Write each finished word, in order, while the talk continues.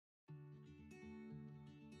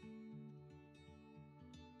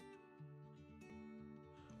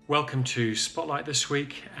Welcome to Spotlight this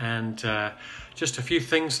week, and just a few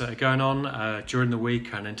things that are going on during the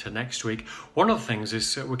week and into next week. One of the things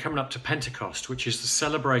is we're coming up to Pentecost, which is the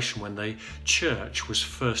celebration when the church was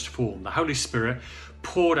first formed. The Holy Spirit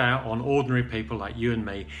poured out on ordinary people like you and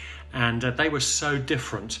me, and they were so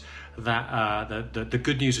different that the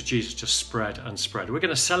good news of Jesus just spread and spread. We're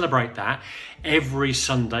going to celebrate that every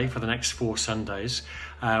Sunday for the next 4 Sundays.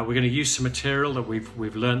 We're going to use some material that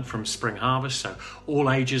we've learned from Spring Harvest, so all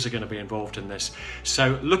ages are going to be involved in this.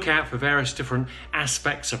 So look out for various different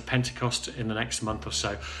aspects of Pentecost in the next month or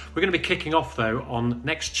so. We're going to be kicking off though on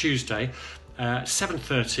next Tuesday,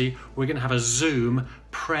 7:30. We're going to have a Zoom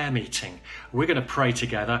prayer meeting. We're going to pray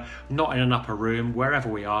together, not in an upper room, wherever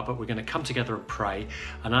we are, but we're going to come together and pray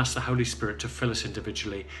and ask the Holy Spirit to fill us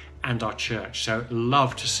individually and our church. So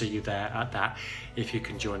love to see you there at that, if you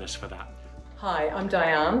can join us for that. Hi, I'm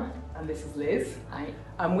Diane and this is Liz. Hi.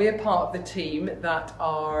 And we're part of the team that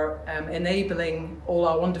are enabling all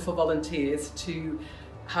our wonderful volunteers to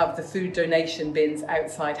have the food donation bins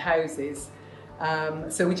outside houses.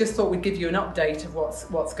 So we just thought we'd give you an update of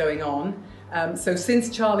what's going on. So since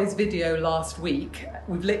Charlie's video last week,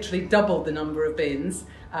 we've literally doubled the number of bins,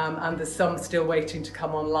 and there's some still waiting to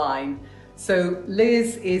come online. So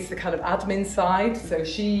Liz is the kind of admin side, so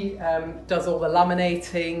she does all the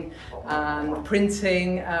laminating and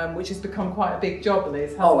printing, which has become quite a big job,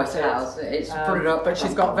 Liz, hasn't Oh, it? it has. It's put it up. But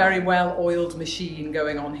she's got a very well-oiled machine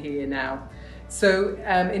going on here now. So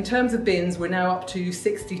in terms of bins, we're now up to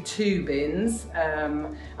 62 bins,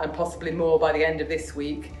 and possibly more by the end of this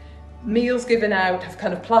week. Meals given out have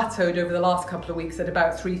kind of plateaued over the last couple of weeks at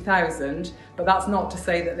about 3,000, but that's not to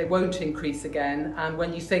say that they won't increase again. And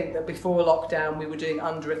when you think that before lockdown we were doing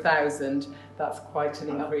under 1,000, that's quite an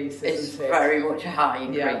increase, It's isn't it? very much a high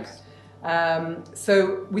increase. Yeah.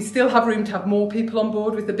 So we still have room to have more people on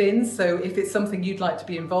board with the bins, so if it's something you'd like to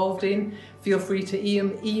be involved in, feel free to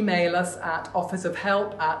email us at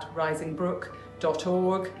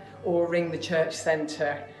offersofhelp@risingbrook.org or ring the church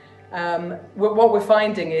centre. What we're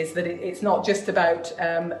finding is that it's not just about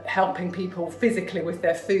helping people physically with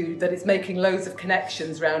their food, that it's making loads of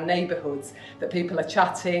connections around neighbourhoods, that people are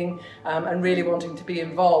chatting and really wanting to be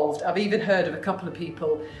involved. I've even heard of a couple of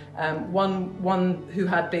people, one who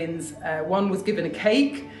had bins, one was given a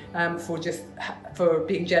cake for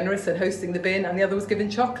being generous and hosting the bin, and the other was given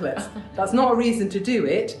chocolates. That's not a reason to do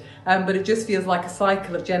it, but it just feels like a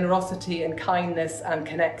cycle of generosity and kindness and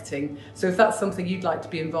connecting. So if that's something you'd like to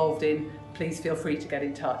be involved in, please feel free to get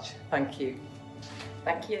in touch. Thank you.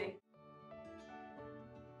 Thank you.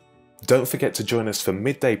 Don't forget to join us for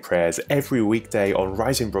midday prayers every weekday on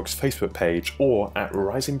Rising Brook's Facebook page or at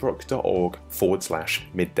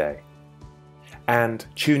risingbrook.org/midday. And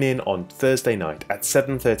tune in on Thursday night at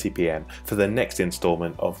 7:30 p.m. for the next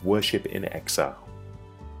instalment of Worship in Exile.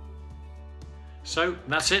 So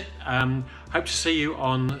that's it. Hope to see you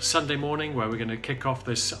on Sunday morning, where we're going to kick off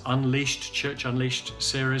this Church Unleashed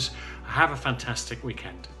series. Have a fantastic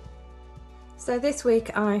weekend. So this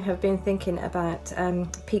week I have been thinking about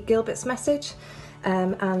Pete Gilbert's message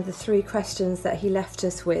and the 3 questions that he left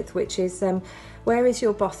us with, which is where is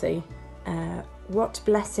your bothy? What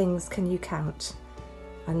blessings can you count?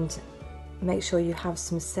 And make sure you have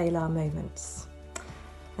some Selah moments.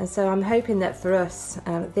 And so I'm hoping that for us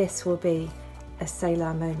this will be a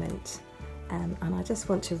Selah moment. And I just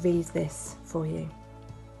want to read this for you.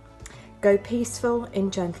 Go peaceful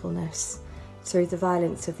in gentleness through the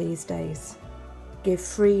violence of these days. Give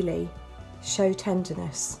freely, show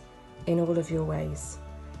tenderness in all of your ways.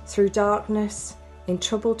 Through darkness, in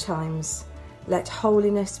troubled times, let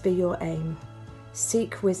holiness be your aim.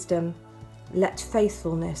 Seek wisdom, let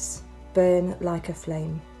faithfulness burn like a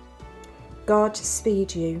flame. God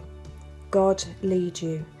speed you, God lead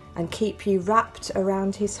you, and keep you wrapped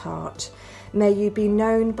around his heart. May you be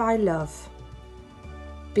known by love.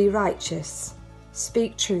 Be righteous,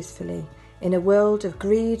 speak truthfully. In a world of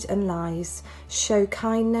greed and lies, show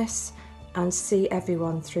kindness and see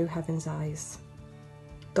everyone through heaven's eyes.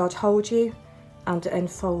 God hold you and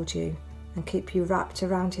enfold you and keep you wrapped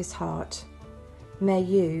around his heart. May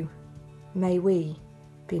we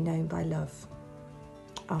be known by love.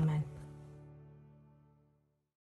 Amen.